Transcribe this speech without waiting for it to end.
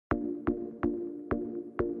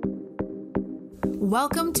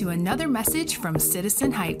Welcome to another message from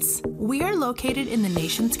Citizen Heights. We are located in the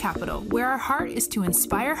nation's capital, where our heart is to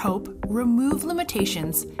inspire hope, remove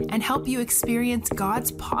limitations, and help you experience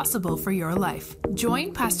God's possible for your life.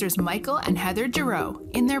 Join Pastors Michael and Heather Giroux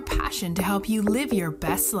in their passion to help you live your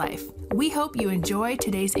best life. We hope you enjoy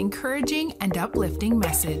today's encouraging and uplifting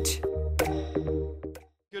message.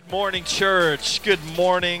 Good morning, church. Good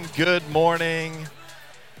morning,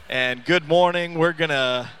 and good morning. We're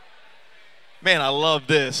gonna, man, I love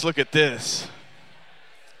this. Look at this.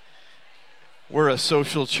 We're a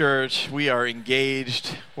social church. We are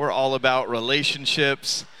engaged. We're all about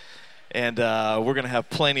relationships, and we're gonna have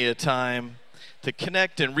plenty of time to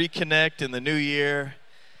connect and reconnect in the new year.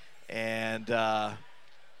 And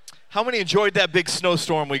how many enjoyed that big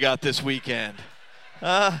snowstorm we got this weekend?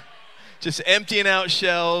 Just emptying out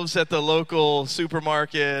shelves at the local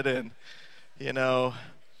supermarket and, you know,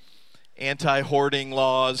 anti-hoarding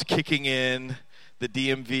laws kicking in, the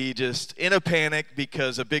DMV just in a panic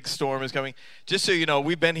because a big storm is coming. Just so you know,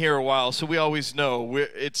 we've been here a while, so we always know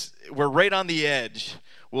we're right on the edge.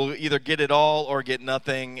 We'll either get it all or get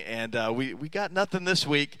nothing, and we got nothing this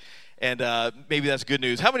week, and maybe that's good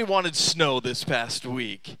news. How many wanted snow this past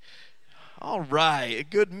week? All right, a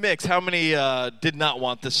good mix. How many did not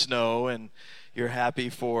want the snow and you're happy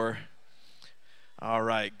for? All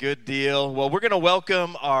right, good deal. Well, we're going to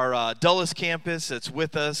welcome our Dulles campus that's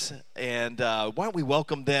with us, and why don't we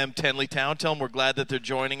welcome them, Tenleytown. Tell them we're glad that they're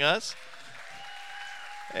joining us.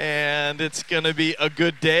 And it's going to be a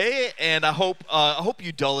good day, and I hope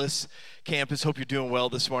you Dulles campus, hope you're doing well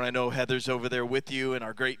this morning. I know Heather's over there with you and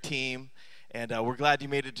our great team. And we're glad you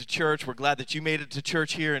made it to church. We're glad that you made it to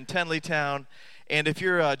church here in Tenleytown. And if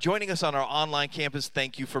you're joining us on our online campus,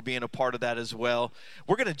 thank you for being a part of that as well.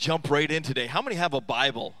 We're going to jump right in today. How many have a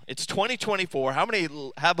Bible? It's 2024. How many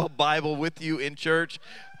have a Bible with you in church?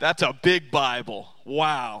 That's a big Bible.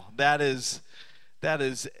 Wow. That is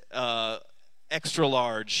extra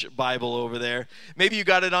large Bible over there. Maybe you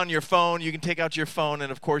got it on your phone. You can take out your phone,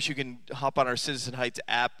 and of course you can hop on our Citizen Heights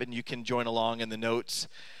app, and you can join along in the notes.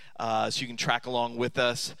 So you can track along with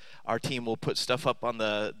us. Our team will put stuff up on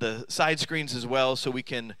the side screens as well so we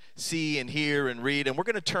can see and hear and read. And we're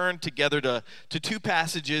going to turn together to two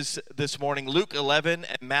passages this morning, Luke 11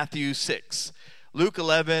 and Matthew 6. Luke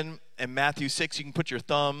 11 and Matthew 6, you can put your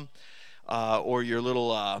thumb or your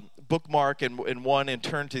little bookmark in one and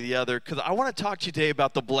turn to the other, because I want to talk to you today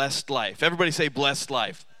about the blessed life. Everybody say blessed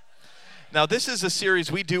life. Now, this is a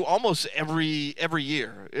series we do almost every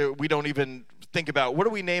year. We don't even think about, what do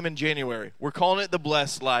we name in January? We're calling it the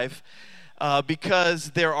blessed life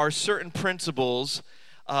because there are certain principles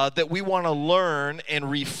that we want to learn and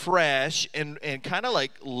refresh and kind of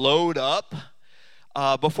like load up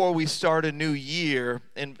before we start a new year.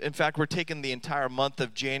 And in fact, we're taking the entire month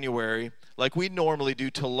of January, like we normally do,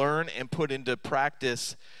 to learn and put into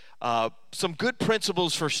practice some good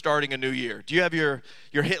principles for starting a new year. Do you have your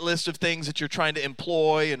hit list of things that you're trying to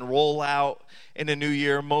employ and roll out in a new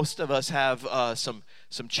year? Most of us have some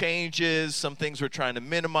changes, some things we're trying to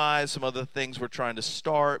minimize, some other things we're trying to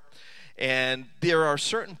start. And there are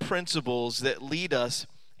certain principles that lead us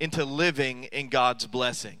into living in God's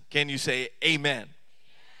blessing. Can you say amen?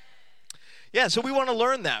 Yeah, so we want to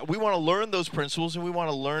learn that. We want to learn those principles, and we want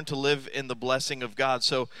to learn to live in the blessing of God.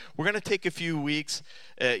 So we're going to take a few weeks.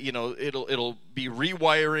 It'll be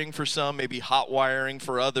rewiring for some, maybe hot wiring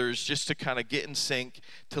for others, just to kind of get in sync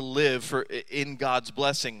to live in God's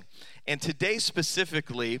blessing. And today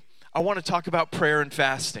specifically, I want to talk about prayer and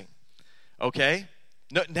fasting. Okay?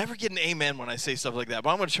 No, never get an amen when I say stuff like that, but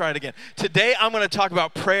I'm going to try it again. Today, I'm going to talk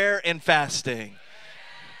about prayer and fasting.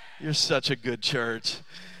 You're such a good church.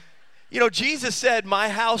 You know, Jesus said, my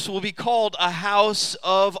house will be called a house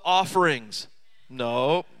of offerings.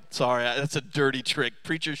 No, sorry, that's a dirty trick.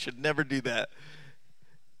 Preachers should never do that.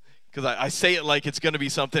 Because I say it like it's going to be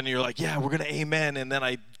something, and you're like, yeah, we're going to amen, and then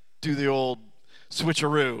I do the old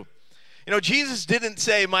switcheroo. You know, Jesus didn't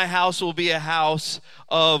say my house will be a house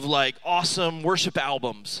of, like, awesome worship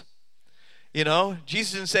albums. You know,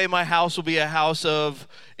 Jesus didn't say my house will be a house of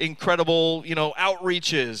incredible,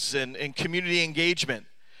 outreaches and community engagement.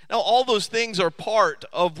 Now, all those things are part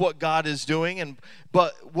of what God is doing,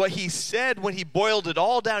 but what he said when he boiled it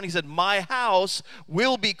all down, he said, my house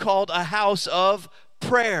will be called a house of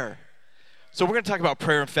prayer. So we're going to talk about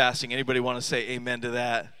prayer and fasting. Anybody want to say amen to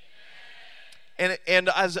that? And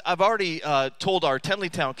as I've already told our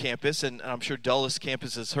Tenleytown campus, and I'm sure Dulles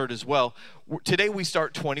campus has heard as well, today we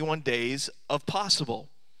start 21 days of possible.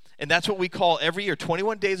 And that's what we call every year,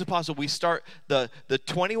 21 days of possible. We start the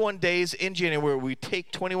 21 days in January. We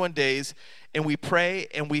take 21 days and we pray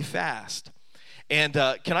and we fast. And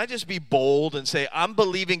can I just be bold and say, I'm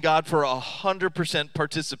believing God for 100%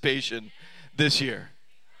 participation this year?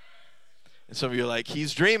 And some of you are like,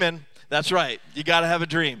 he's dreaming. That's right. You got to have a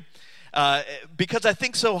dream. Because I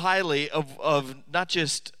think so highly of not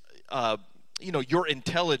just, your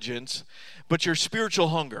intelligence, but your spiritual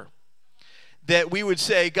hunger. That we would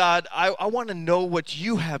say, God, I want to know what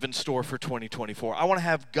you have in store for 2024. I want to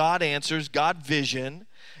have God answers, God vision,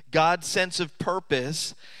 God sense of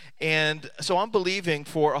purpose. And so I'm believing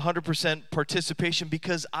for 100% participation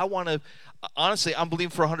because I'm believing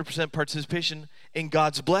for 100% participation in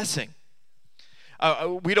God's blessing.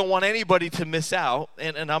 We don't want anybody to miss out,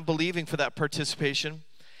 and I'm believing for that participation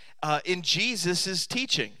in Jesus'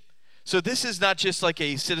 teaching. So this is not just like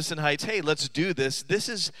a Citizen Heights, hey, let's do this. This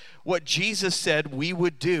is what Jesus said we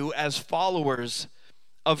would do as followers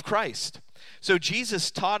of Christ. So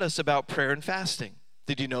Jesus taught us about prayer and fasting.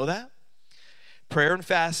 Did you know that? Prayer and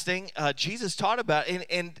fasting, Jesus taught about,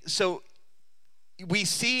 and so we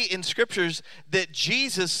see in scriptures that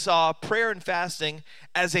Jesus saw prayer and fasting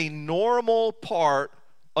as a normal part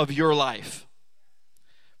of your life.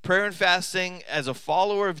 Prayer and fasting, as a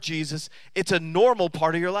follower of Jesus, it's a normal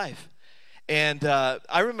part of your life. And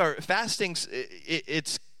I remember fasting,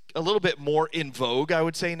 it's a little bit more in vogue, I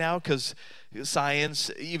would say now, because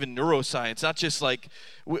science, even neuroscience, not just like,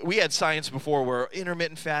 we had science before where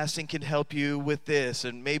intermittent fasting can help you with this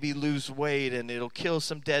and maybe lose weight and it'll kill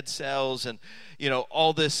some dead cells and,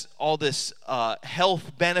 all this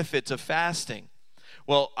health benefits of fasting.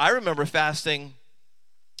 Well, I remember fasting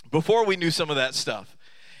before we knew some of that stuff.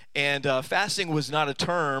 And fasting was not a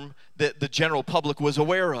term that the general public was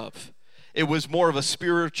aware of. It was more of a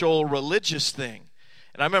spiritual, religious thing.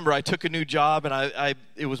 And I remember I took a new job, and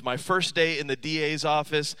it was my first day in the DA's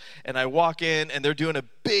office, and I walk in, and they're doing a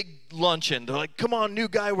big luncheon. They're like, come on, new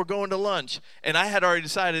guy, we're going to lunch. And I had already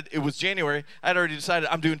decided, it was January, I had already decided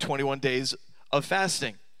I'm doing 21 days of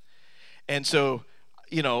fasting. And so,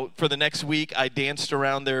 for the next week, I danced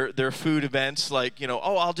around their food events, like,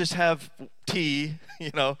 I'll just have tea,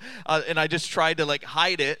 and I just tried to,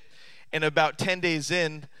 hide it. And about 10 days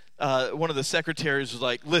in, one of the secretaries was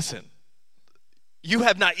like, listen, you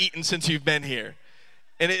have not eaten since you've been here,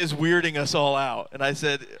 and it is weirding us all out. And I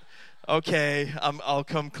said, okay, I'll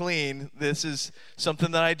come clean. This is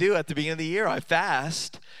something that I do at the beginning of the year. I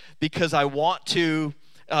fast because I want to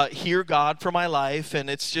hear God for my life, and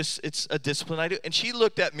it's a discipline I do. And she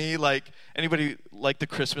looked at me like, anybody like The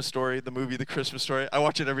Christmas Story, the movie The Christmas Story? I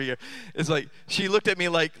watch it every year. It's like, she looked at me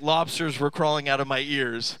like lobsters were crawling out of my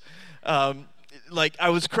ears. Like I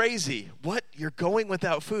was crazy. What? You're going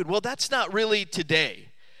without food? Well, that's not really today.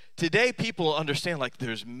 Today, people understand, like,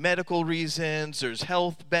 there's medical reasons, there's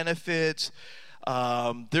health benefits,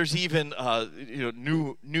 there's even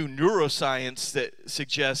new neuroscience that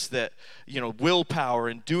suggests that willpower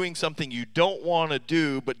and doing something you don't want to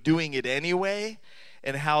do but doing it anyway,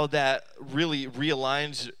 and how that really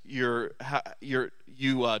realigns you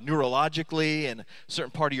neurologically, and a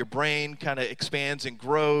certain part of your brain kind of expands and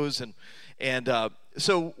grows, and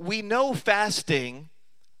so we know fasting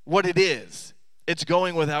what it is. It's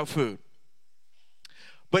going without food.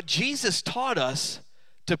 But Jesus taught us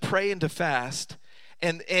to pray and to fast,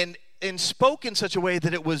 and spoke in such a way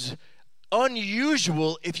that it was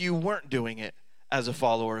unusual if you weren't doing it as a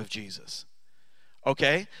follower of Jesus.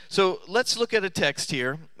 Okay? So let's look at a text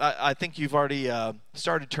here. I think you've already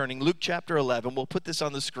started turning. Luke chapter 11. We'll put this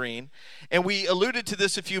on the screen. And we alluded to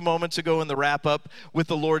this a few moments ago in the wrap-up with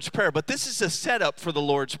the Lord's Prayer. But this is a setup for the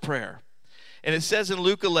Lord's Prayer. And it says in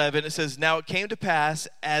Luke 11, it says, "Now it came to pass,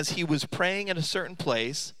 as he was praying in a certain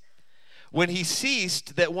place, when he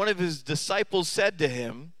ceased, that one of his disciples said to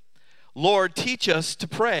him, 'Lord, teach us to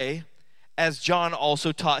pray, as John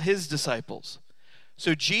also taught his disciples.'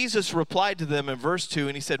 So Jesus replied to them in verse 2,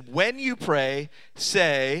 and he said, 'When you pray,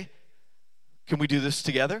 say,'" can we do this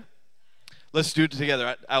together? Let's do it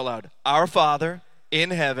together out loud. "Our Father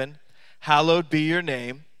in heaven, hallowed be your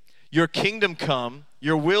name. Your kingdom come,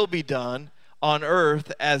 your will be done on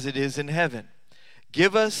earth as it is in heaven.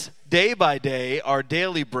 Give us day by day our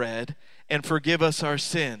daily bread, and forgive us our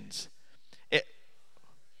sins."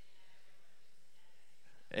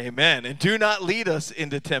 Amen. "And do not lead us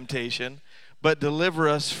into temptation, but deliver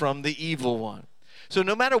us from the evil one." So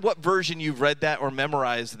no matter what version you've read that or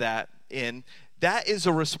memorized that in, that is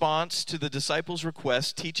a response to the disciples'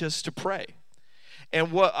 request, teach us to pray.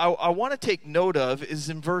 And what I want to take note of is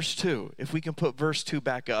in verse 2. If we can put verse 2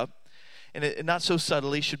 back up. And it not so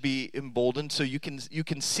subtly should be emboldened so you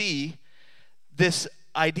can see this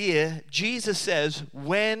idea. Jesus says,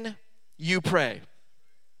 when you pray.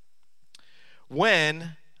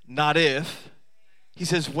 When, not if. He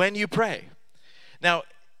says, when you pray. Now,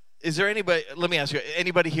 is there anybody, let me ask you,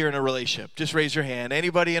 anybody here in a relationship? Just raise your hand.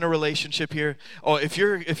 Anybody in a relationship here? Oh, if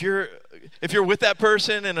you're with that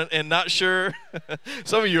person and not sure,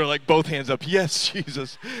 some of you are like both hands up. Yes,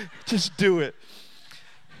 Jesus, just do it.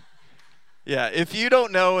 Yeah, if you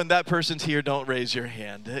don't know and that person's here, don't raise your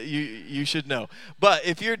hand. You should know. But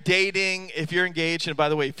if you're dating, if you're engaged, and by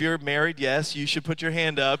the way, if you're married, yes, you should put your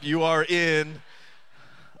hand up. You are in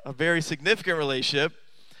a very significant relationship.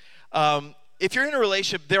 If you're in a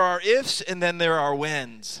relationship, there are ifs and then there are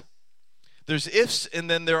whens. There's ifs and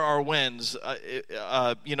then there are whens.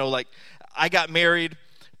 Like I got married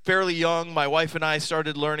fairly young. My wife and I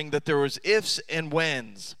started learning that there was ifs and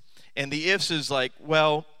whens. And the ifs is like,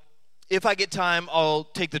 well, if I get time, I'll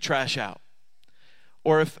take the trash out.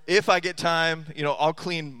 Or if I get time, I'll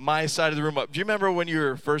clean my side of the room up. Do you remember when you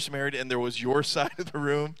were first married and there was your side of the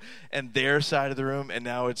room and their side of the room, and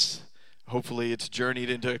now hopefully it's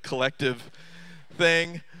journeyed into a collective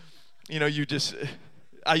thing?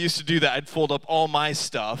 I used to do that. I'd fold up all my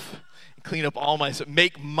stuff, clean up all my stuff,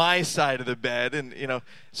 make my side of the bed, and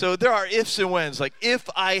so there are ifs and whens. Like, if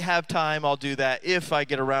I have time, I'll do that. If I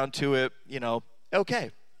get around to it,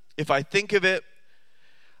 okay. If I think of it,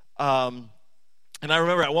 and I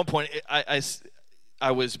remember at one point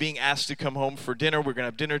I was being asked to come home for dinner. We're going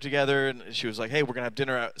to have dinner together, and she was like, hey, we're going to have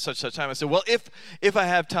dinner at such time. I said, well, if I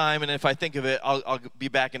have time and if I think of it, I'll be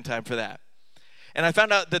back in time for that. And I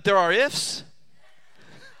found out that there are ifs,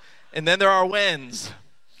 and then there are whens.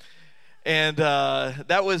 And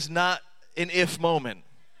that was not an if moment.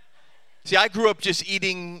 See, I grew up just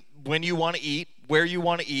eating when you want to eat, where you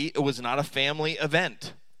want to eat. It was not a family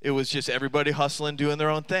event. It was just everybody hustling, doing their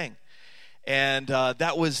own thing. And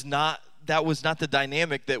that was not the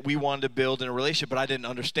dynamic that we wanted to build in a relationship, but I didn't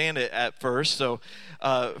understand it at first. So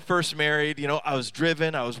first married, I was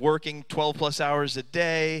driven. I was working 12-plus hours a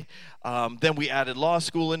day. Then we added law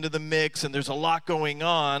school into the mix, and there's a lot going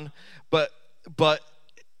on. But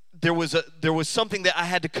there was something that I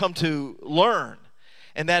had to come to learn,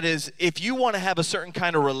 and that is, if you want to have a certain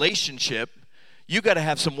kind of relationship, you got to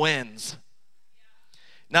have some whens,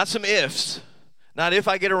 not some ifs. Not if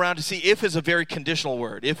I get around to see. If is a very conditional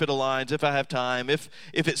word. If it aligns, if I have time, if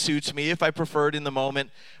it suits me, if I prefer it in the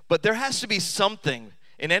moment. But there has to be something.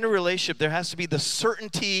 In any relationship, there has to be the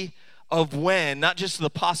certainty of when, not just the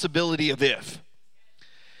possibility of if.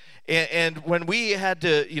 And when we had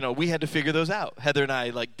to figure those out. Heather and I,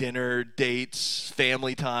 like dinner, dates,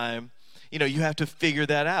 family time. You have to figure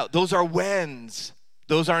that out. Those are whens.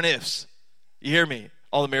 Those aren't ifs. You hear me?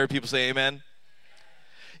 All the married people say amen.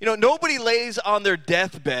 Nobody lays on their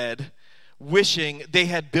deathbed wishing they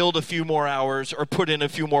had billed a few more hours or put in a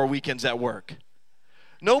few more weekends at work.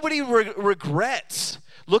 Nobody regrets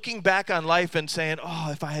looking back on life and saying, oh,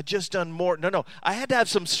 if I had just done more. No. I had to have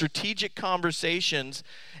some strategic conversations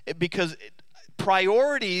because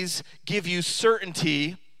priorities give you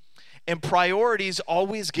certainty, and priorities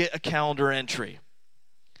always get a calendar entry.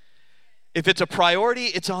 If it's a priority,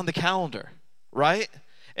 it's on the calendar, right?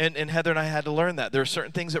 And Heather and I had to learn that. There are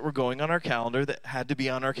certain things that were going on our calendar that had to be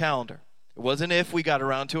on our calendar. It wasn't if we got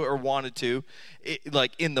around to it or wanted to,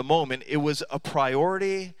 like in the moment. It was a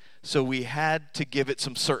priority, so we had to give it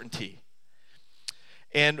some certainty.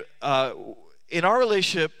 And in our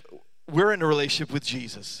relationship, we're in a relationship with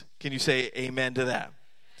Jesus. Can you say amen to that?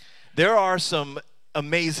 There are some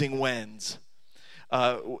amazing whens.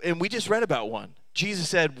 And we just read about one. Jesus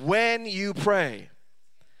said, when you pray,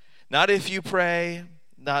 not if you pray,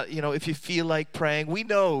 not, if you feel like praying. We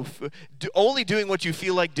know only doing what you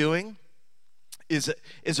feel like doing is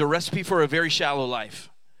a recipe for a very shallow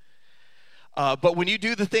life. But when you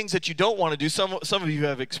do the things that you don't want to do, some of you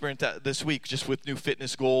have experienced that this week just with new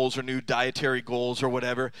fitness goals or new dietary goals or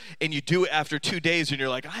whatever, and you do it after 2 days and you're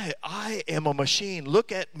like, I am a machine.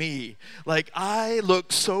 Look at me. Like, I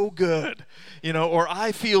look so good, or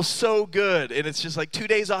I feel so good. And it's just like 2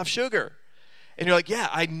 days off sugar. And you're like, yeah,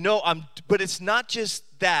 I know but it's not just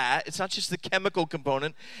that. It's not just the chemical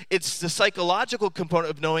component. It's the psychological component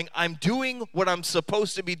of knowing I'm doing what I'm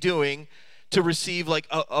supposed to be doing to receive like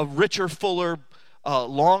a richer, fuller,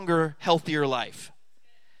 longer, healthier life.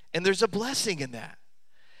 And there's a blessing in that.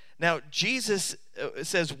 Now, Jesus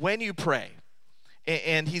says when you pray,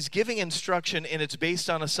 and he's giving instruction, and it's based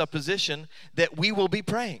on a supposition that we will be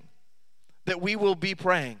praying. That we will be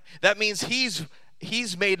praying. That means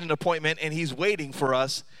He's made an appointment, and he's waiting for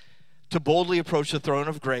us to boldly approach the throne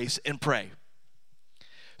of grace and pray.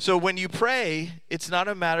 So when you pray, it's not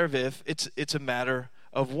a matter of if, it's a matter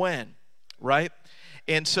of when, right?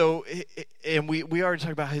 And so, and we already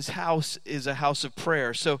talked about his house is a house of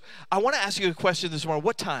prayer. So I want to ask you a question this morning.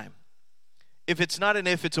 What time? If it's not an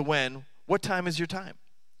if, it's a when What time is your time?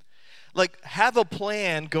 Like, have a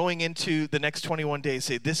plan going into the next 21 days.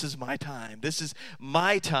 Say, this is my time. This is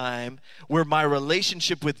my time where my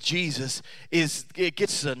relationship with Jesus it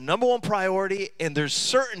gets the number one priority, and there's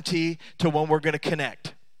certainty to when we're going to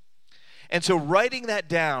connect. And so writing that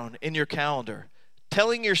down in your calendar,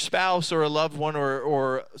 telling your spouse or a loved one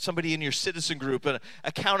or somebody in your citizen group, an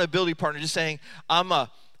accountability partner, just saying, I'm a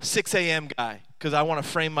 6 a.m. guy because I want to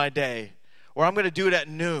frame my day. Or I'm going to do it at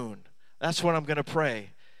noon. That's when I'm going to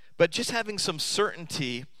pray. But just having some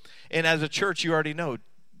certainty, and as a church, you already know,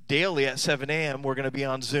 daily at 7 a.m., we're going to be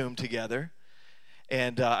on Zoom together.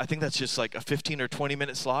 And I think that's just like a 15 or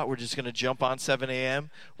 20-minute slot. We're just going to jump on 7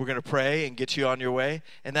 a.m. We're going to pray and get you on your way.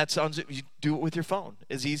 And that's on Zoom. You do it with your phone,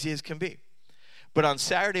 as easy as can be. But on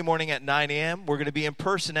Saturday morning at 9 a.m., we're going to be in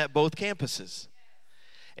person at both campuses.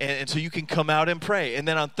 And so you can come out and pray. And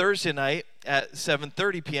then on Thursday night at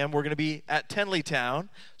 7:30 p.m., we're going to be at Tenleytown.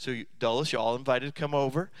 So Dulles, you're all invited to come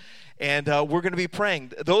over. And we're going to be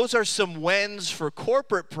praying. Those are some whens for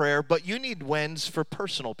corporate prayer, but you need whens for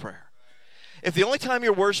personal prayer. If the only time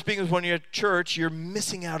you're worshiping is when you're at church, you're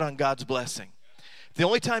missing out on God's blessing. If the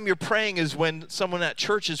only time you're praying is when someone at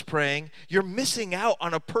church is praying, you're missing out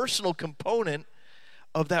on a personal component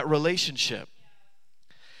of that relationship.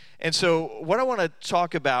 And so what I want to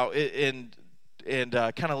talk about and kind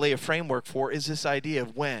of lay a framework for is this idea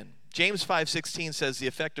of when. James 5:16 says the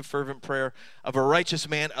effective fervent prayer of a righteous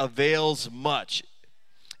man avails much.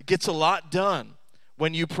 It gets a lot done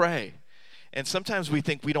when you pray. And sometimes we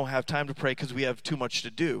think we don't have time to pray because we have too much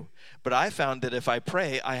to do. But I found that if I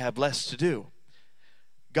pray, I have less to do.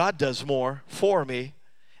 God does more for me.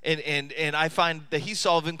 And I find that he's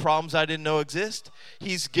solving problems I didn't know exist.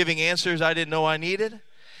 He's giving answers I didn't know I needed.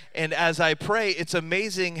 And as I pray, it's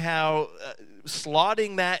amazing how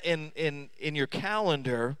slotting that in your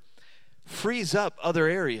calendar frees up other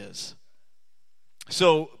areas.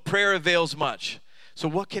 So prayer avails much. So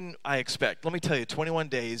what can I expect? Let me tell you, 21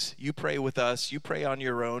 days, you pray with us, you pray on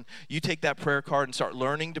your own, you take that prayer card and start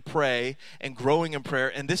learning to pray and growing in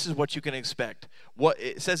prayer, and this is what you can expect. What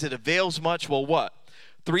it says it avails much. Well, what?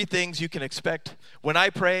 3 things you can expect. When I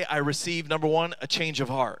pray, I receive, number 1, a change of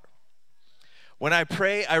heart. When I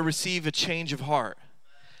pray, I receive a change of heart.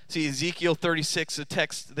 See, Ezekiel 36, the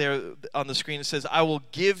text there on the screen, it says, I will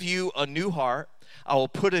give you a new heart. I will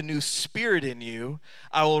put a new spirit in you.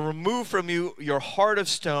 I will remove from you your heart of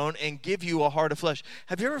stone and give you a heart of flesh.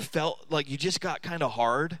 Have you ever felt like you just got kind of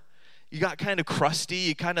hard? You got kind of crusty.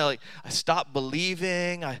 You kind of like, I stopped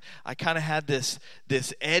believing. I kind of had this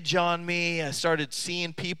edge on me. I started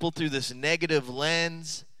seeing people through this negative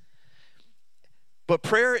lens. But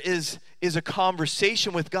prayer is a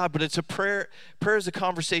conversation with God, but it's a prayer is a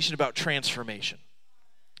conversation about transformation.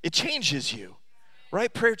 It changes you,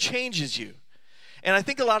 right? Prayer changes you. And I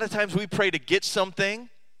think a lot of times we pray to get something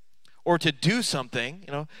or to do something.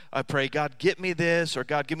 You know, I pray, God, get me this, or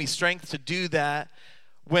God, give me strength to do that.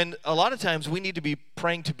 When a lot of times we need to be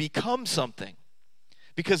praying to become something,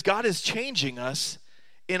 because God is changing us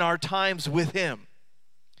in our times with him.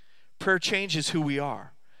 Prayer changes who we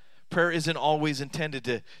are. Prayer isn't always intended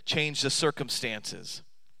to change the circumstances.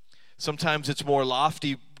 Sometimes its more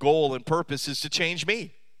lofty goal and purpose is to change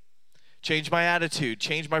me, change my attitude,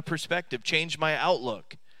 change my perspective, change my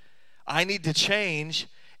outlook. I need to change,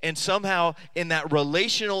 and somehow in that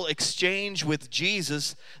relational exchange with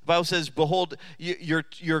Jesus, the Bible says, behold,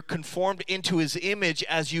 you're conformed into his image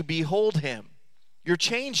as you behold him. You're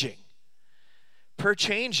changing. Prayer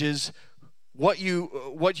changes what you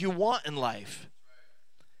want in life.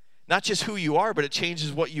 Not just who you are, but it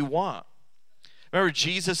changes what you want. Remember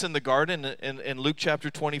Jesus in the garden in Luke chapter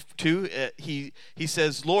 22? He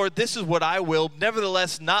says, Lord, this is what I will.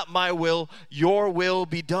 Nevertheless, not my will, your will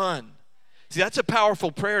be done. See, that's a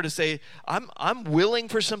powerful prayer to say, I'm willing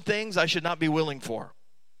for some things I should not be willing for.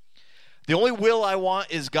 The only will I want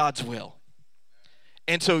is God's will.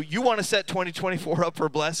 And so you want to set 2024 up for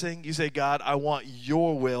blessing? You say, God, I want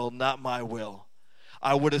your will, not my will.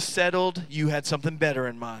 I would have settled. You had something better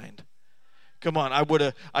in mind. Come on,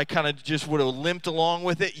 I kind of just would have limped along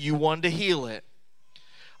with it. You wanted to heal it.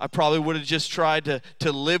 I probably would have just tried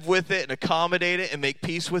to live with it and accommodate it and make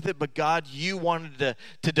peace with it. But God, you wanted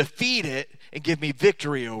to defeat it and give me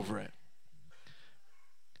victory over it.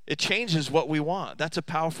 It changes what we want. That's a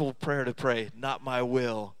powerful prayer to pray. Not my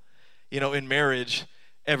will. You know, in marriage,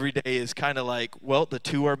 every day is kind of like, well, the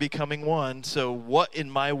two are becoming one. So what in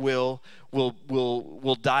my will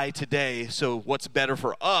die today? So what's better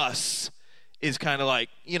for us is kind of like,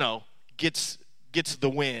 you know, gets the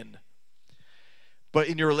win. But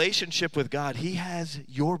in your relationship with God, he has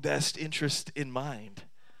your best interest in mind.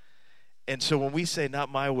 And so when we say, not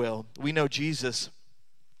my will, we know Jesus,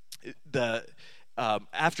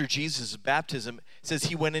 after Jesus' baptism, it says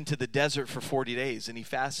he went into the desert for 40 days, and he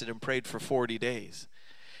fasted and prayed for 40 days.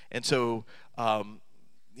 And so,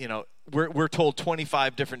 we're told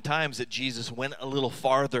 25 different times that Jesus went a little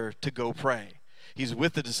farther to go pray. He's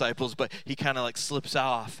with the disciples, but he kind of like slips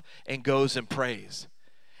off and goes and prays.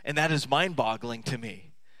 And that is mind-boggling to me.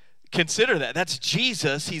 Consider that. That's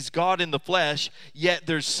Jesus. He's God in the flesh, yet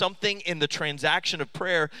there's something in the transaction of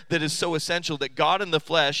prayer that is so essential that God in the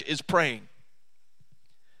flesh is praying.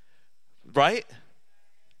 Right?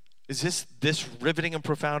 Is this riveting and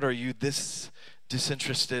profound, or are you this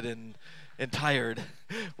disinterested and tired?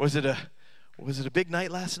 Was it a big night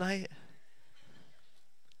last night?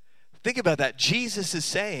 Think about that. Jesus is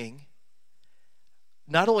saying,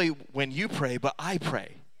 not only when you pray, but I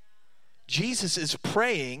pray. Jesus is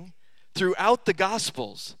praying throughout the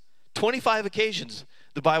Gospels. 25 occasions,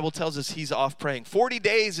 the Bible tells us he's off praying. 40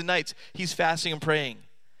 days and nights, he's fasting and praying.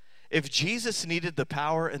 If Jesus needed the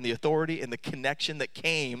power and the authority and the connection that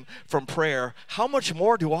came from prayer, how much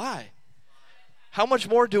more do I? How much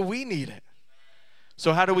more do we need it?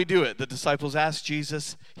 So how do we do it? The disciples asked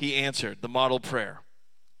Jesus. He answered the model prayer.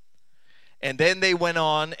 And then they went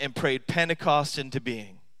on and prayed Pentecost into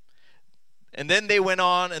being. And then they went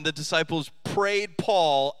on and the disciples prayed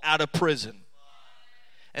Paul out of prison.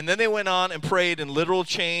 And then they went on and prayed, and literal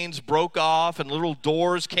chains broke off, and little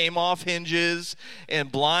doors came off hinges,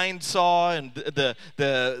 and blind saw, and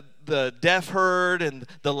the deaf heard, and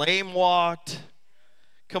the lame walked.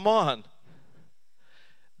 Come on.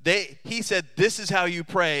 He said, this is how you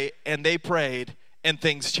pray, and they prayed, and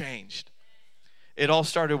things changed. It all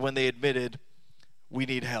started when they admitted, we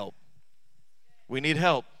need help. We need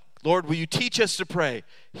help. Lord, will you teach us to pray?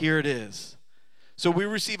 Here it is. So we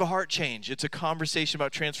receive a heart change. It's a conversation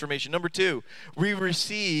about transformation. Number 2, we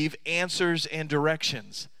receive answers and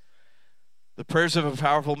directions. The prayers of a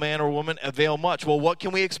powerful man or woman avail much. Well, what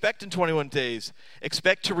can we expect in 21 days?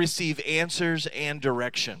 Expect to receive answers and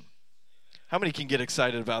direction. How many can get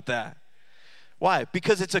excited about that? Why?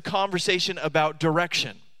 Because it's a conversation about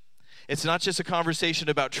direction. It's not just a conversation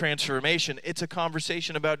about transformation. It's a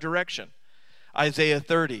conversation about direction. Isaiah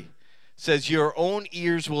 30 says, your own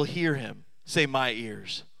ears will hear him. Say, my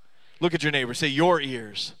ears. Look at your neighbor. Say, your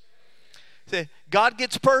ears. Say, God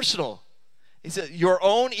gets personal. He said, your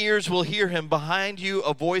own ears will hear him. Behind you,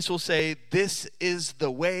 a voice will say, this is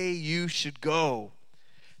the way you should go.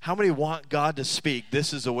 How many want God to speak,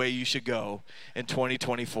 this is the way you should go in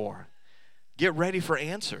 2024? Get ready for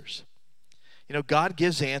answers. You know, God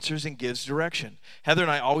gives answers and gives direction. Heather and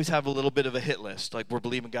I always have a little bit of a hit list. Like, we're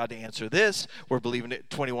believing God to answer this. We're believing it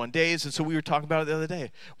 21 days. And so we were talking about it the other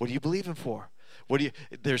day. What are you believing for?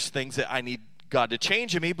 There's things that I need God to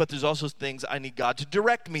change in me, but there's also things I need God to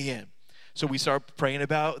direct me in. So we start praying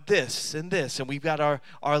about this, and we've got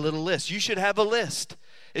our little list. You should have a list.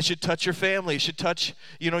 It should touch your family. It should touch,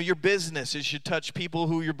 your business. It should touch people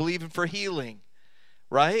who you're believing for healing,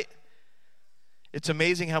 right? It's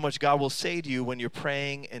amazing how much God will say to you when you're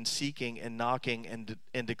praying and seeking and knocking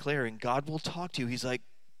and declaring. God will talk to you. He's like,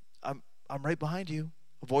 I'm right behind you.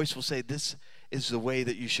 A voice will say, this is the way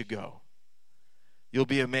that you should go. You'll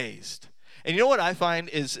be amazed. And you know what I find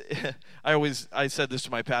is, I said this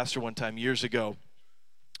to my pastor one time years ago.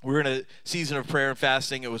 We were in a season of prayer and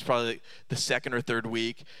fasting. It was probably the second or third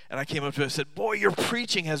week. And I came up to him and said, boy, your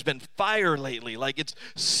preaching has been fire lately. Like, it's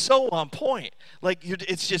so on point. Like,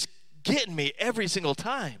 it's just getting me every single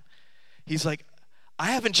time. He's like, I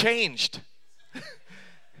haven't changed.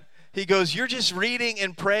 He goes, you're just reading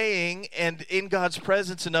and praying and in God's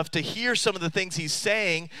presence enough to hear some of the things he's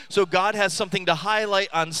saying, so God has something to highlight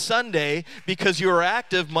on Sunday because you are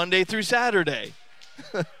active Monday through Saturday.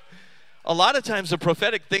 A lot of times the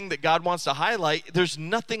prophetic thing that God wants to highlight, there's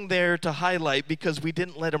nothing there to highlight because we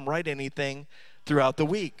didn't let him write anything throughout the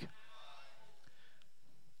week.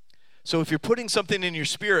 So if you're putting something in your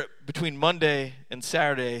spirit between Monday and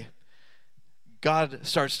Saturday, God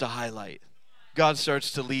starts to highlight. God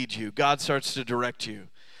starts to lead you. God starts to direct you.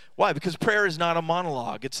 Why? Because prayer is not a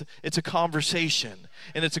monologue. It's a conversation.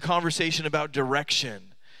 And it's a conversation about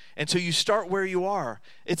direction. And so you start where you are.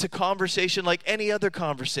 It's a conversation like any other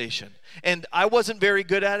conversation. And I wasn't very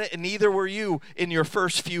good at it, and neither were you in your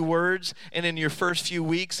first few words and in your first few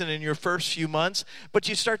weeks and in your first few months. But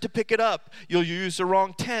you start to pick it up. You'll use the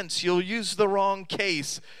wrong tense. You'll use the wrong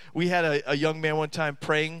case. We had a young man one time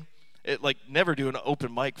praying. Never do an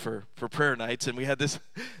open mic for prayer nights. And we had this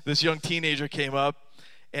young teenager came up.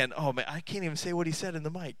 And, oh, man, I can't even say what he said in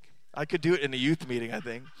the mic. I could do it in a youth meeting, I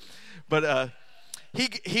think. But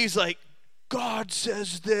he's like, God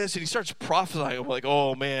says this. And he starts prophesying. I'm like,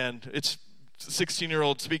 oh, man, it's a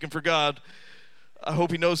 16-year-old speaking for God. I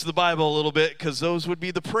hope he knows the Bible a little bit, because those would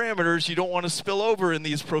be the parameters you don't want to spill over in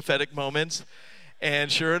these prophetic moments.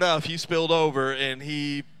 And sure enough, he spilled over, and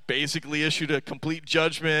he basically issued a complete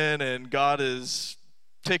judgment, and God is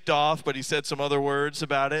ticked off, but he said some other words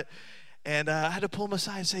about it. And I had to pull him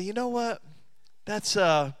aside and say, you know what? That's,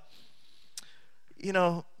 not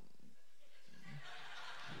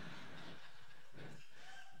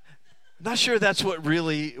sure that's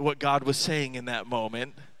what God was saying in that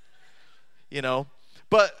moment,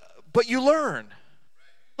 but you learn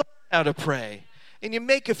how to pray. And you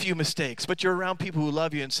make a few mistakes, but you're around people who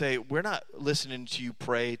love you and say, we're not listening to you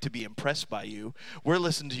pray to be impressed by you. We're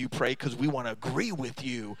listening to you pray because we want to agree with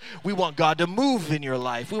you. We want God to move in your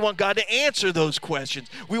life. We want God to answer those questions.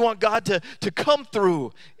 We want God to come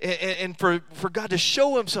through and for God to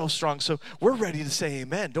show himself strong. So we're ready to say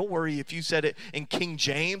amen. Don't worry if you said it in King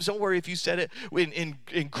James. Don't worry if you said it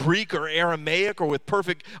in Greek or Aramaic or with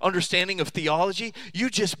perfect understanding of theology.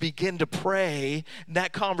 You just begin to pray, and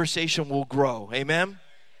that conversation will grow. Amen.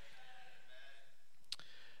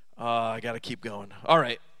 I got to keep going. All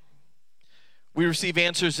right. We receive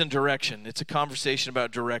answers and direction. It's a conversation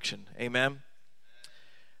about direction. Amen.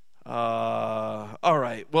 All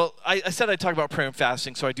right. Well, I said I'd talk about prayer and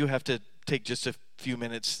fasting, so I do have to take just a few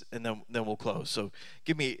minutes, and then we'll close. So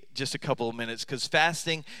give me just a couple of minutes, because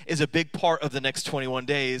fasting is a big part of the next 21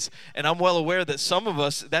 days, and I'm well aware that some of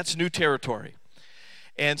us, that's new territory.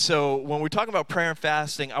 And so when we're talking about prayer and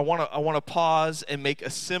fasting, I want to pause and make a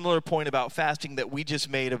similar point about fasting that we just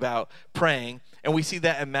made about praying. And we see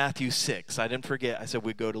that in Matthew 6. I didn't forget. I said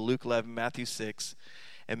we'd go to Luke 11, Matthew 6.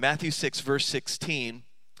 And Matthew 6, verse 16,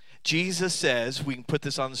 Jesus says, we can put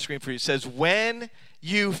this on the screen for you, says, when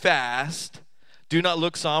you fast, do not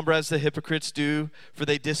look somber as the hypocrites do, for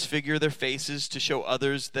they disfigure their faces to show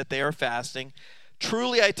others that they are fasting.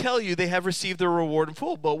 Truly, I tell you, they have received their reward in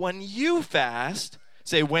full. But when you fast,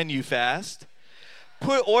 say, when you fast,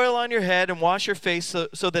 put oil on your head and wash your face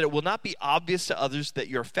so that it will not be obvious to others that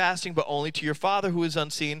you're fasting, but only to your Father who is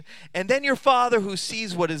unseen. And then your Father who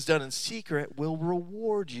sees what is done in secret will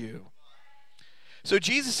reward you. So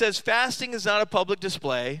Jesus says fasting is not a public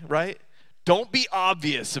display, right? Don't be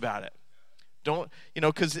obvious about it. Don't,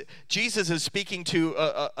 because Jesus is speaking to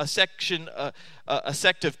a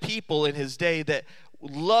sect of people in his day that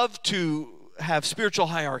love to have spiritual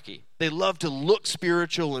hierarchy. They love to look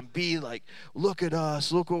spiritual and be like, look at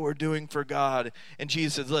us, look what we're doing for God. And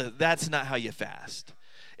Jesus says, look, that's not how you fast.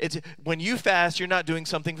 When you fast, you're not doing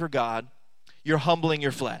something for God. You're humbling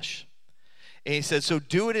your flesh. And he says, so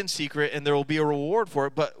do it in secret, and there will be a reward for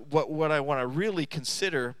it. But what I want to really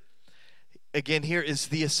consider, again, here is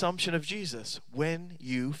the assumption of Jesus. When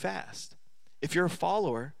you fast. If you're a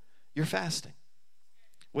follower, you're fasting.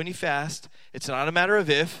 When you fast, it's not a matter of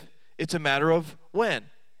if, it's a matter of when.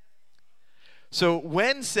 So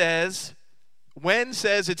when says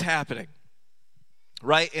it's happening,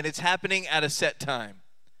 right? And it's happening at a set time.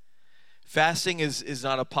 Fasting is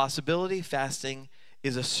not a possibility. Fasting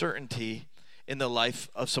is a certainty in the life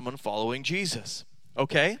of someone following Jesus.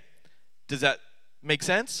 Okay? Does that make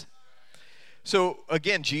sense? So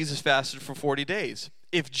again, Jesus fasted for 40 days.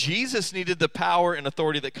 If Jesus needed the power and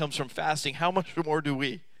authority that comes from fasting, how much more do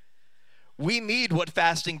we? We need what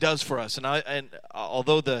fasting does for us. And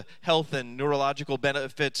although the health and neurological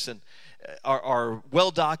benefits are well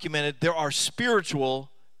documented, there are spiritual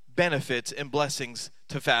benefits and blessings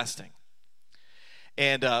to fasting.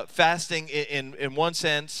 And fasting, in one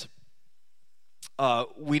sense,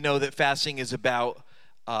 we know that fasting is about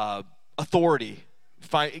authority,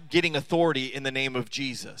 getting authority in the name of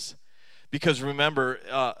Jesus. Because remember,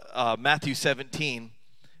 Matthew 17,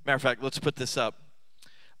 matter of fact, let's put this up.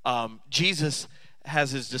 Jesus has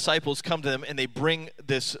his disciples come to them, and they bring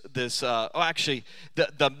the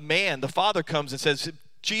father comes and says,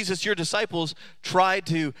 Jesus, your disciples tried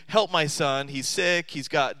to help my son. He's sick. He's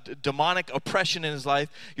got demonic oppression in his life.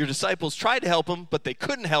 Your disciples tried to help him, but they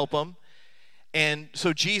couldn't help him. And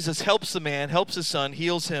so Jesus helps the man, helps his son,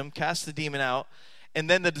 heals him, casts the demon out. And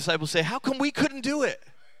then the disciples say, how come we couldn't do it?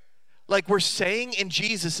 Like we're saying in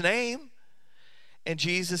Jesus' name. And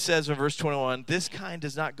Jesus says in verse 21, this kind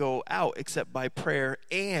does not go out except by prayer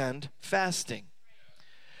and fasting.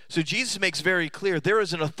 So Jesus makes very clear there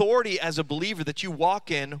is an authority as a believer that you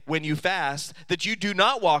walk in when you fast that you do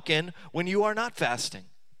not walk in when you are not fasting.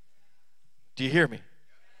 Do you hear me?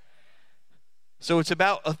 So it's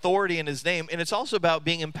about authority in his name, and it's also about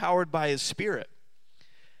being empowered by his Spirit.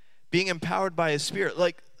 Being empowered by his Spirit.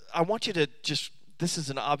 Like, I want you to just this is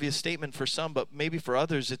an obvious statement for some, but maybe for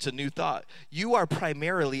others it's a new thought. You are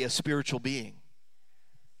primarily a spiritual being.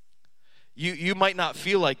 You might not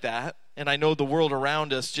feel like that, and I know the world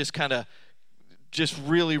around us just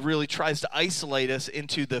really, really tries to isolate us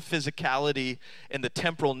into the physicality and the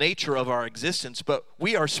temporal nature of our existence, but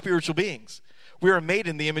we are spiritual beings. We are made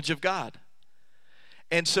in the image of God.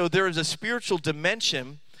 And so there is a spiritual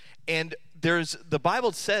dimension, and the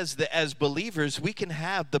Bible says that as believers, we can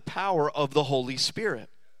have the power of the Holy Spirit.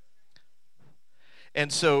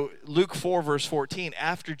 And so Luke 4, verse 14,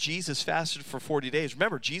 after Jesus fasted for 40 days,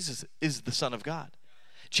 remember, Jesus is the Son of God.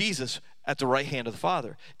 Jesus at the right hand of the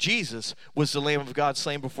Father. Jesus was the Lamb of God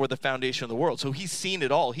slain before the foundation of the world. So he's seen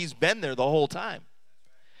it all. He's been there the whole time.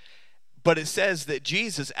 But it says that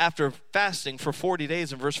Jesus, after fasting for 40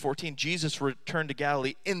 days in verse 14, Jesus returned to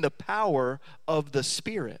Galilee in the power of the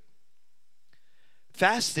Spirit.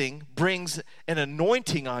 Fasting brings an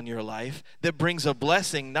anointing on your life that brings a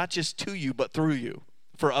blessing not just to you, but through you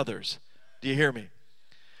for others. Do you hear me?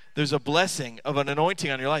 There's a blessing of an anointing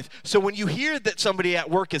on your life. So when you hear that somebody at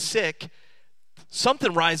work is sick,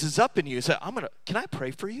 something rises up in you. You say, can I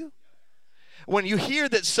pray for you? When you hear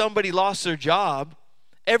that somebody lost their job,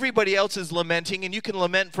 everybody else is lamenting, and you can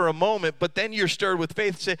lament for a moment, but then you're stirred with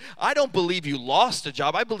faith. Say, I don't believe you lost a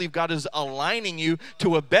job. I believe God is aligning you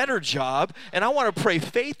to a better job, and I want to pray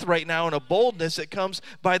faith right now in a boldness that comes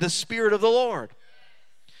by the Spirit of the Lord.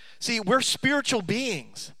 See, we're spiritual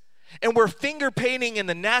beings, and we're finger painting in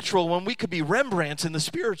the natural when we could be Rembrandts in the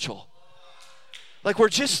spiritual. Like we're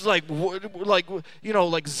just like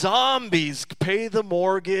zombies. Pay the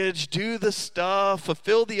mortgage, do the stuff,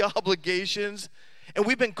 fulfill the obligations. And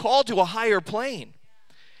we've been called to a higher plane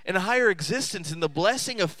and a higher existence. And the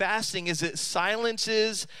blessing of fasting is it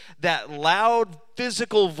silences that loud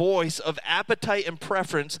physical voice of appetite and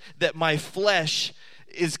preference that my flesh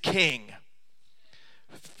is king.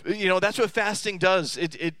 You know, that's what fasting does.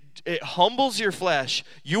 It humbles your flesh.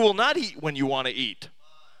 You will not eat when you want to eat.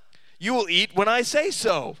 You will eat when I say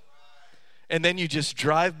so. And then you just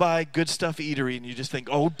drive by Good Stuff Eatery and you just think,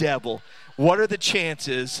 oh, devil, what are the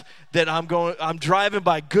chances that I'm driving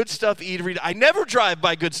by Good Stuff Eatery? I never drive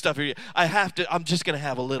by Good Stuff Eatery. I'm just going to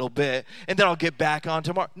have a little bit and then I'll get back on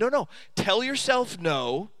tomorrow. No. Tell yourself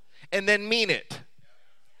no and then mean it.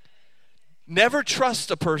 Never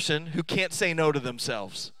trust a person who can't say no to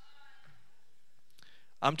themselves.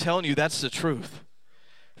 I'm telling you, that's the truth.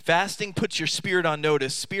 Fasting puts your spirit on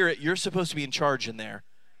notice. Spirit, you're supposed to be in charge in there.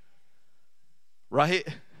 Right?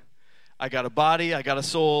 I got a body, I got a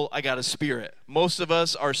soul, I got a spirit. Most of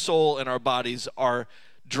us, our soul and our bodies are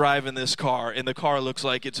driving this car, and the car looks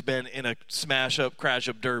like it's been in a smash-up,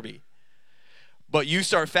 crash-up derby. But you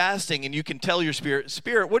start fasting, and you can tell your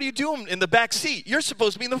spirit, what are you doing in the back seat? You're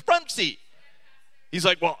supposed to be in the front seat. He's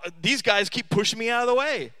like, well, these guys keep pushing me out of the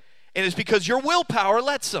way. And it's because your willpower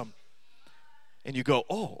lets them. And you go,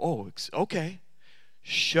 okay.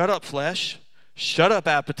 Shut up, flesh. Shut up,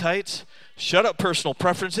 appetites. Shut up, personal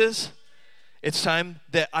preferences. It's time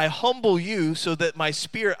that I humble you so that my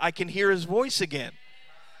spirit, I can hear his voice again.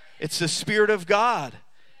 It's the Spirit of God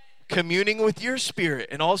communing with your spirit.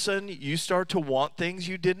 And all of a sudden, you start to want things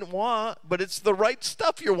you didn't want, but it's the right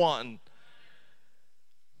stuff you're wanting.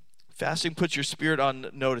 Fasting puts your spirit on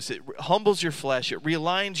notice. It humbles your flesh. It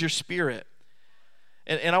realigns your spirit.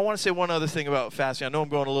 And I want to say one other thing about fasting. I know I'm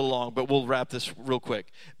going a little long, but we'll wrap this real quick.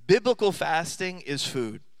 Biblical fasting is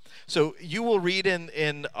food. So you will read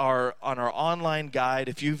on our online guide.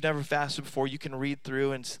 If you've never fasted before, you can read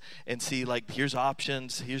through and see, like, here's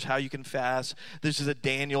options. Here's how you can fast. This is a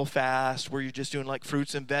Daniel fast where you're just doing like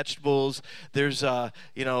fruits and vegetables. There's a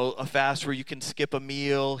fast where you can skip a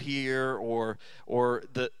meal here, or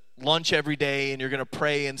the lunch every day and you're going to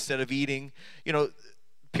pray instead of eating.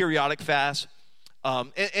 Periodic fast.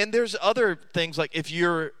 And there's other things, like if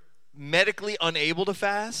you're medically unable to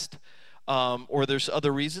fast, or there's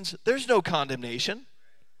other reasons, there's no condemnation,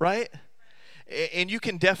 right? And you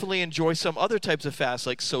can definitely enjoy some other types of fasts,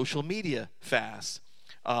 like social media fasts,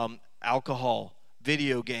 alcohol,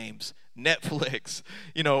 video games, Netflix.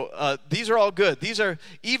 These are all good.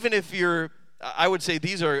 I would say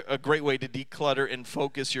these are a great way to declutter and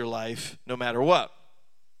focus your life no matter what.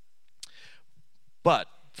 But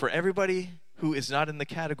for everybody who is not in the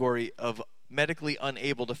category of medically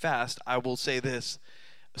unable to fast, I will say this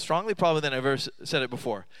strongly, probably than I've ever said it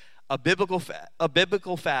before. A biblical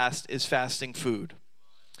fast is fasting food.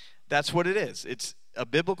 That's what it is. It's a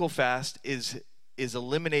biblical fast is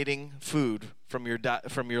eliminating food from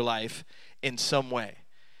your life in some way.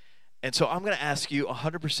 And so I'm going to ask you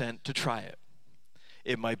 100% to try it.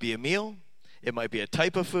 It might be a meal. It might be a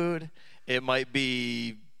type of food. It might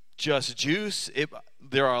be just juice.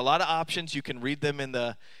 There are a lot of options. You can read them in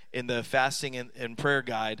the fasting and prayer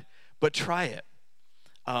guide, but try it.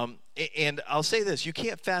 And I'll say this, you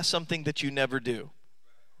can't fast something that you never do.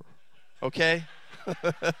 Okay?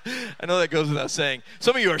 I know that goes without saying.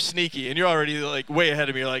 Some of you are sneaky, and you're already like way ahead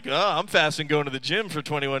of me. You're like, oh, I'm fasting going to the gym for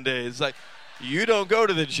 21 days. Like, you don't go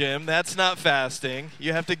to the gym. That's not fasting.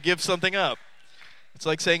 You have to give something up. It's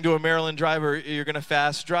like saying to a Maryland driver, you're going to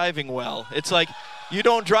fast driving well. It's like, you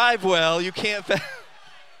don't drive well, you can't fast.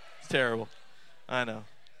 It's terrible. I know.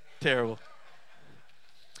 Terrible.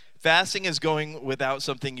 Fasting is going without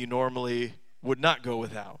something you normally would not go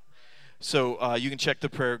without. So you can check the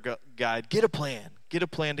prayer guide. Get a plan. Get a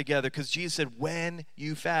plan together, because Jesus said, when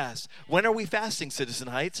you fast. When are we fasting, Citizen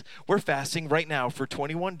Heights? We're fasting right now for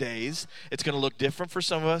 21 days. It's going to look different for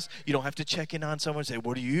some of us. You don't have to check in on someone and say,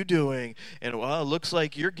 what are you doing? And, well, it looks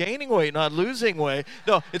like you're gaining weight, not losing weight.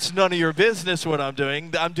 No, it's none of your business what I'm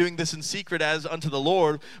doing. I'm doing this in secret as unto the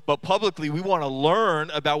Lord. But publicly, we want to learn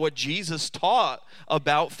about what Jesus taught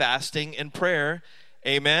about fasting and prayer.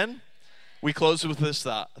 Amen? We close with this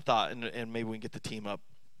thought, and maybe we can get the team up.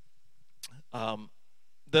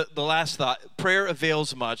 The last thought, prayer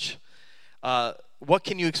avails much. What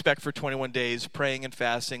can you expect for 21 days, praying and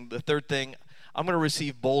fasting? The third thing, I'm going to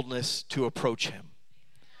receive boldness to approach him.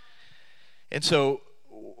 And so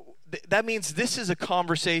that means this is a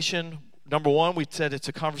conversation. Number one, we said it's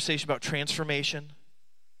a conversation about transformation.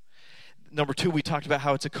 Number two, we talked about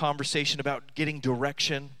how it's a conversation about getting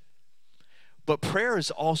direction. But prayer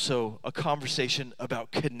is also a conversation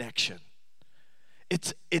about connection.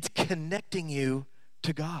 It's connecting you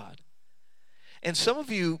to God. And some of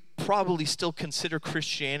you probably still consider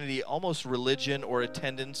Christianity almost religion or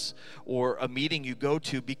attendance or a meeting you go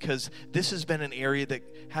to, because this has been an area that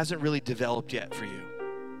hasn't really developed yet for you.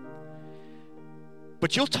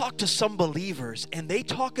 But you'll talk to some believers and they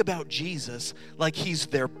talk about Jesus like he's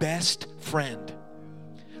their best friend.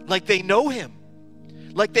 Like they know him.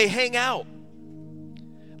 Like they hang out.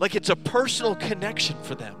 Like it's a personal connection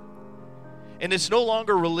for them. And it's no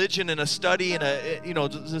longer religion and a study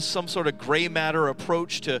and some sort of gray matter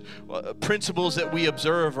approach to principles that we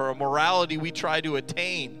observe or a morality we try to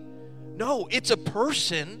attain. No, it's a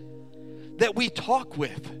person that we talk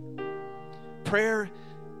with. Prayer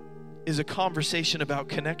is a conversation about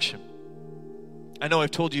connection. I know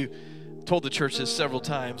I've told the church this several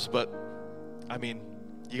times, but I mean,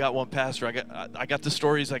 you got one pastor. I got the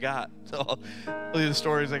stories I got. So I'll tell you the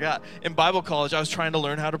stories I got. In Bible college, I was trying to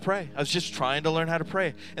learn how to pray. I was just trying to learn how to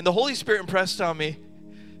pray. And the Holy Spirit impressed on me,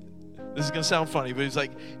 this is going to sound funny, but he's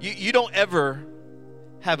like, you don't ever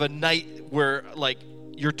have a night where, like,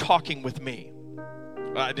 you're talking with me.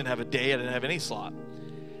 I didn't have a day. I didn't have any slot.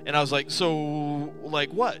 And I was like, so, like,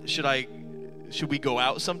 what? Should we go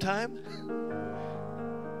out sometime?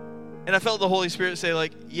 And I felt the Holy Spirit say,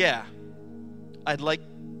 like, yeah, I'd like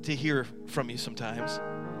to hear from you sometimes.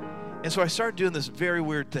 And so I started doing this very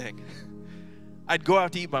weird thing. I'd go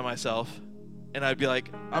out to eat by myself, and I'd be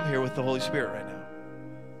like, I'm here with the Holy Spirit right now.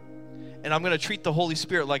 And I'm going to treat the Holy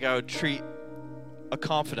Spirit like I would treat a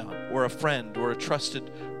confidant or a friend or a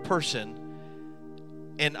trusted person.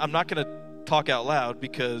 And I'm not going to talk out loud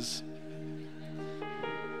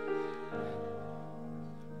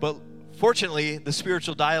but fortunately, the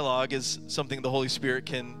spiritual dialogue is something the Holy Spirit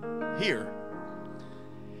can hear.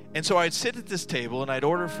 And so I'd sit at this table and I'd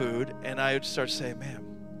order food and I would start saying, man,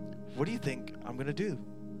 what do you think I'm going to do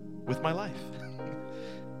with my life?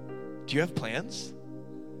 Do you have plans?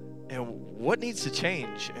 And what needs to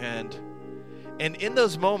change? And in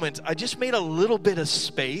those moments, I just made a little bit of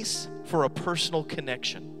space for a personal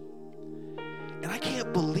connection. And I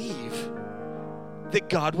can't believe that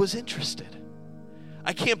God was interested.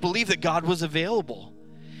 I can't believe that God was available.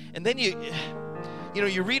 And then you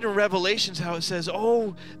read in Revelations how it says,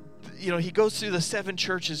 he goes through the 7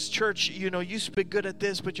 churches. Church, you used to be good at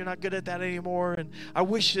this, but you're not good at that anymore. And I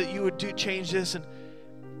wish that you would change this. And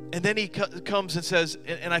then he comes and says,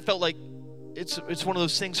 and I felt like it's one of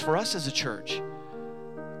those things for us as a church.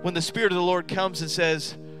 When the Spirit of the Lord comes and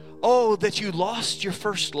says, oh, that you lost your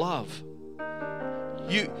first love.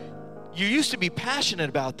 You used to be passionate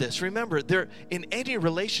about this. Remember, in any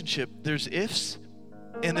relationship, there's ifs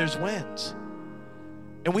and there's whens.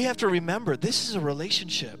 And we have to remember, this is a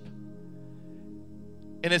relationship.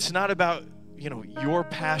 And it's not about, your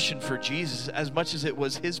passion for Jesus as much as it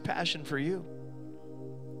was his passion for you,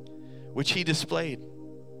 which he displayed.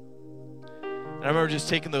 And I remember just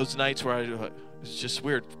taking those nights where it's just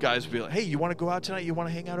weird. Guys would be like, hey, you want to go out tonight? You want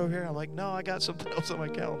to hang out over here? I'm like, no, I got something else on my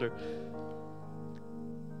calendar.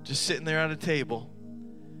 Just sitting there at a table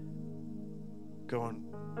going,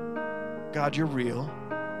 God, you're real.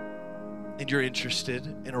 and you're interested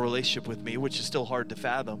in a relationship with me, which is still hard to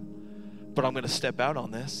fathom, but I'm going to step out on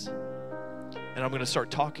this, and I'm going to start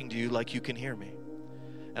talking to you like you can hear me.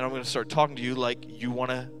 And I'm going to start talking to you like you want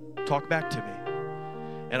to talk back to me.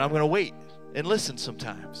 And I'm going to wait and listen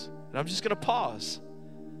sometimes. And I'm just going to pause.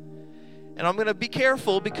 And I'm going to be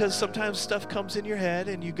careful, because sometimes stuff comes in your head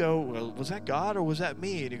and you go, well, was that God or was that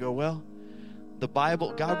me? And you go, well, the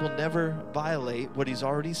Bible, God will never violate what he's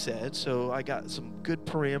already said. So I got some good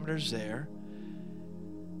parameters there.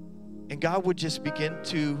 And God would just begin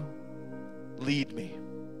to lead me.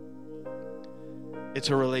 It's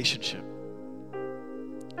a relationship.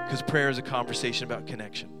 Because prayer is a conversation about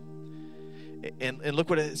connection. And look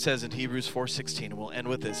what it says in Hebrews 4:16, and we'll end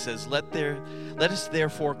with this. It says, let us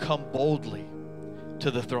therefore come boldly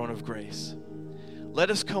to the throne of grace. Let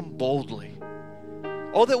us come boldly.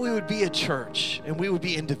 Oh, that we would be a church and we would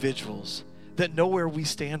be individuals that know where we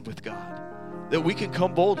stand with God, that we can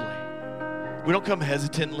come boldly. We don't come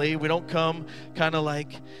hesitantly. We don't come kind of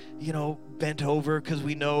like, bent over because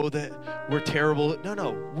we know that we're terrible.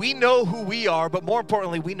 No. We know who we are, but more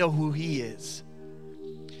importantly, we know who he is.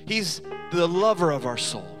 He's the lover of our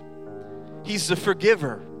soul. He's the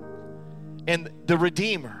forgiver and the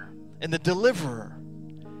redeemer and the deliverer.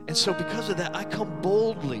 And so because of that, I come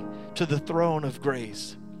boldly to the throne of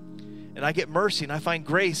grace. And I get mercy and I find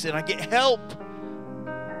grace and I get help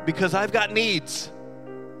because I've got needs.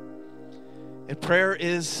 And prayer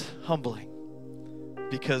is humbling,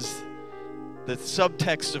 because the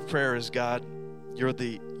subtext of prayer is, God,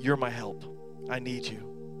 you're my help. I need you.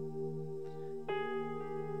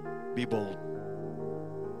 Be bold.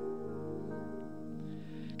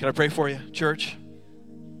 Can I pray for you, church?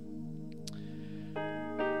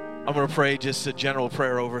 I'm going to pray just a general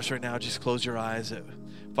prayer over us right now. Just close your eyes.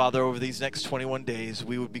 Father, over these next 21 days,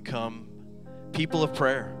 we would become people of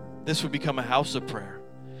prayer. This would become a house of prayer.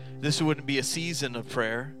 This wouldn't be a season of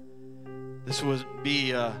prayer. This wouldn't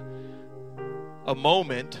be a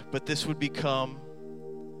moment, but this would become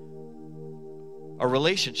a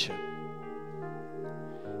relationship.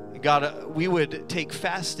 God, we would take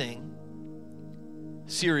fasting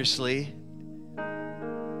seriously.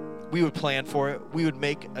 We would plan for it. We would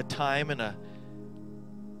make a time and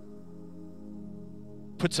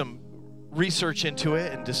put some research into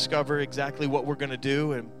it and discover exactly what we're going to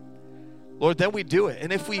do. And Lord, then we do it.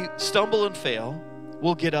 And if we stumble and fail,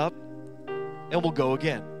 we'll get up and we'll go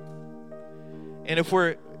again. And if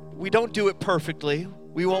we don't do it perfectly,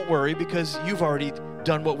 we won't worry, because you've already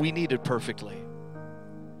done what we needed perfectly.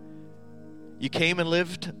 You came and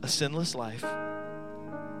lived a sinless life,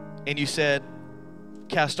 and you said,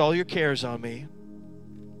 cast all your cares on me.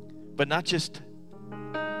 But not just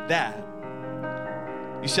that.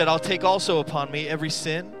 You said, I'll take also upon me every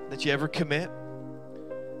sin that you ever commit,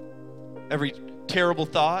 every terrible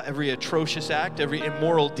thought, every atrocious act, every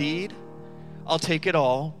immoral deed. I'll take it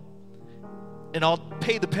all, and I'll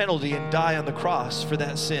pay the penalty and die on the cross for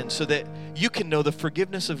that sin, so that you can know the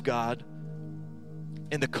forgiveness of God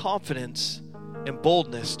and the confidence and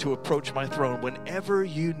boldness to approach my throne whenever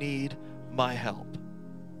you need my help.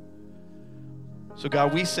 So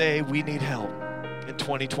God, we say we need help in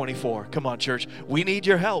 2024. Come on, church. We need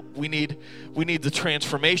your help. We need the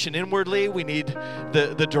transformation inwardly. We need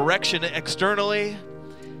the direction externally.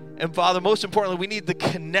 And Father, most importantly, we need the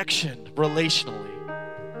connection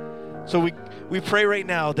relationally. So we pray right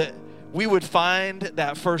now that we would find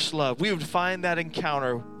that first love. We would find that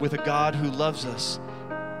encounter with a God who loves us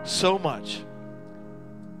so much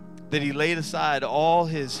that he laid aside all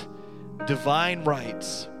his divine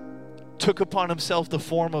rights, took upon himself the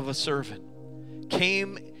form of a servant,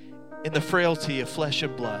 came in the frailty of flesh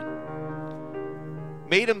and blood,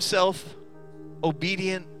 made himself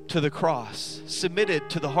obedient to the cross, submitted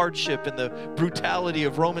to the hardship and the brutality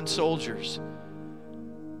of Roman soldiers,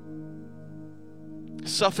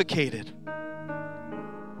 suffocated,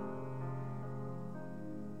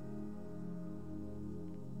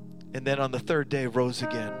 and then on the third day rose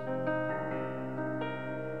again,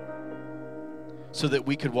 so that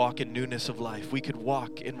we could walk in newness of life. We could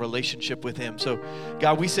walk in relationship with him. So,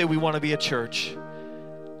 God, we say we want to be a church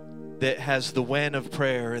that has the when of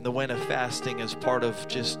prayer and the when of fasting as part of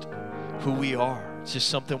just who we are. It's just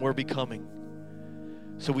something we're becoming.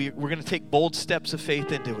 So we're going to take bold steps of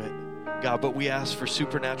faith into it, God, but we ask for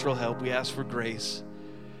supernatural help. We ask for grace.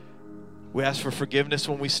 We ask for forgiveness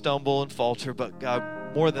when we stumble and falter, but God,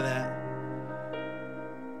 more than that,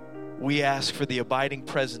 we ask for the abiding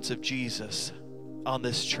presence of Jesus on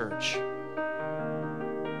this church,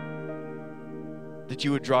 that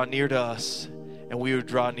you would draw near to us and we would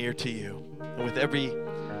draw near to you. And with every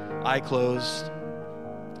eye closed,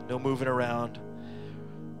 no moving around,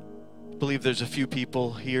 believe there's a few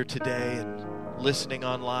people here today and listening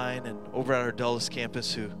online and over at our Dulles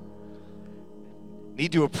campus who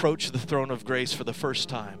need to approach the throne of grace for the first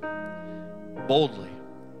time, boldly.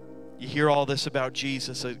 You hear all this about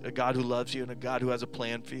Jesus, a God who loves you and a God who has a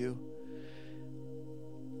plan for you.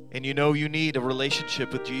 And you know you need a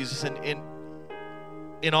relationship with Jesus. And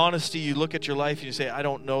in honesty, you look at your life and you say, I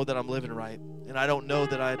don't know that I'm living right. And I don't know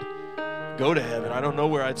that I'd go to heaven. I don't know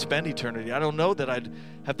where I'd spend eternity. I don't know that I'd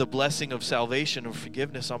have the blessing of salvation or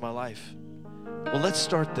forgiveness on my life. Well, let's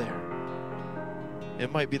start there.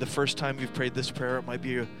 It might be the first time you've prayed this prayer. It might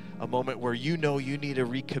be a moment where you know you need a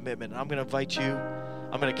recommitment. I'm going to invite you.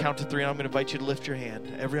 I'm going to count to 3, and I'm going to invite you to lift your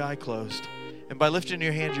hand, every eye closed. And by lifting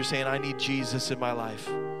your hand, you're saying, I need Jesus in my life.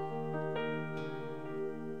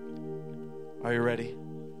 Are you ready?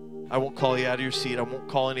 I won't call you out of your seat. I won't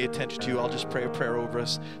call any attention to you. I'll just pray a prayer over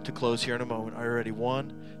us to close here in a moment. Are you ready?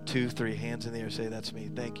 1, 2, 3. Hands in the air. Say, that's me.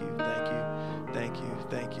 Thank you. Thank you. Thank you.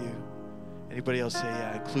 Thank you. Anybody else say,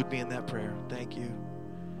 yeah, include me in that prayer. Thank you.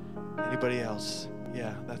 Anybody else?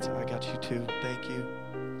 Yeah, I got you too. Thank you.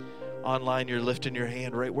 Online, you're lifting your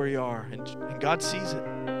hand right where you are, and God sees it.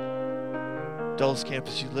 Dulles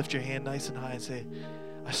campus, you lift your hand nice and high and say,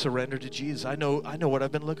 I surrender to Jesus. I know what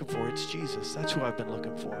I've been looking for. It's Jesus. That's who I've been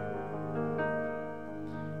looking for.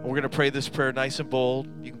 And we're going to pray this prayer nice and bold.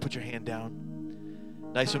 You can put your hand down.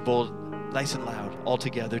 Nice and bold, nice and loud, all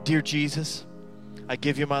together. Dear Jesus, I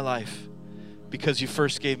give you my life because you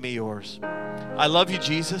first gave me yours. I love you,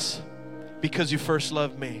 Jesus, because you first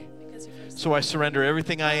loved me. So I surrender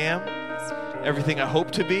everything I am, everything I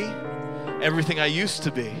hope to be, everything I used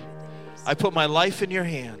to be. I put my life in your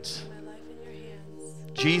hands.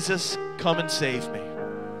 Jesus, come and save me.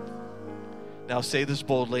 Now say this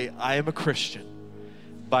boldly. I am a Christian.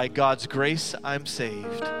 By God's grace, I'm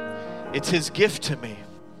saved. It's his gift to me.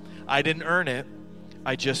 I didn't earn it.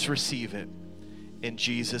 I just receive it. In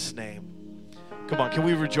Jesus' name. Come on, can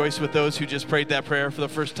we rejoice with those who just prayed that prayer for the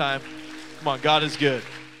first time? Come on, God is good.